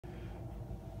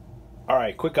All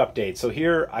right, quick update. So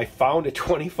here I found a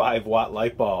 25 watt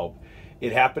light bulb.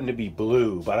 It happened to be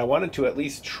blue, but I wanted to at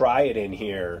least try it in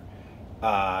here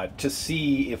to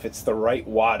see if it's the right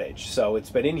wattage. So it's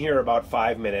been in here about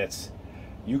 5 minutes.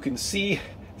 You can see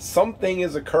something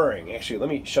is occurring. Actually, let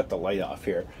me shut the light off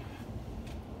here.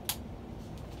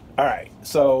 All right,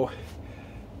 so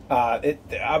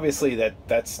obviously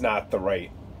that's not the right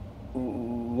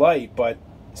light, but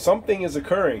something is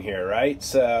occurring here, right?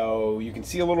 So you can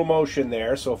see a little motion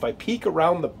there. So if I peek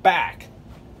around the back,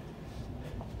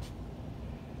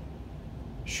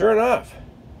 sure enough,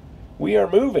 we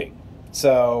are moving.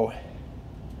 So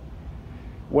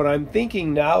what I'm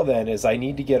thinking now then is I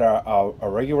need to get a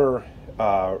regular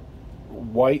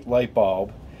white light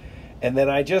bulb. And then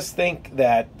I just think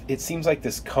that it seems like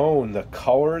this cone, the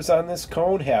colors on this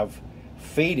cone have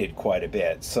faded quite a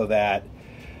bit, so that,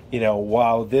 you know,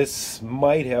 while this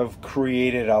might have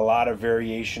created a lot of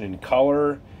variation in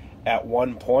color at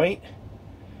one point,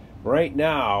 right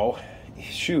now,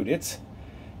 shoot, it's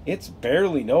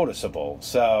barely noticeable.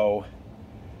 So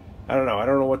I don't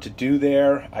know what to do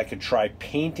there. I could try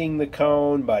painting the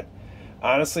cone, but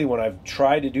honestly, when I've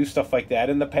tried to do stuff like that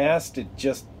in the past, it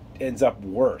just ends up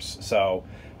worse. So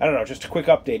I don't know, just a quick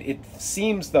update. It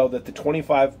seems though that the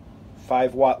 25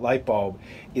 watt light bulb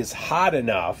is hot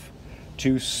enough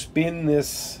to spin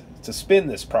this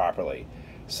properly.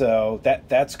 So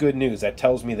that's good news. That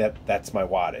tells me that that's my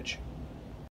wattage.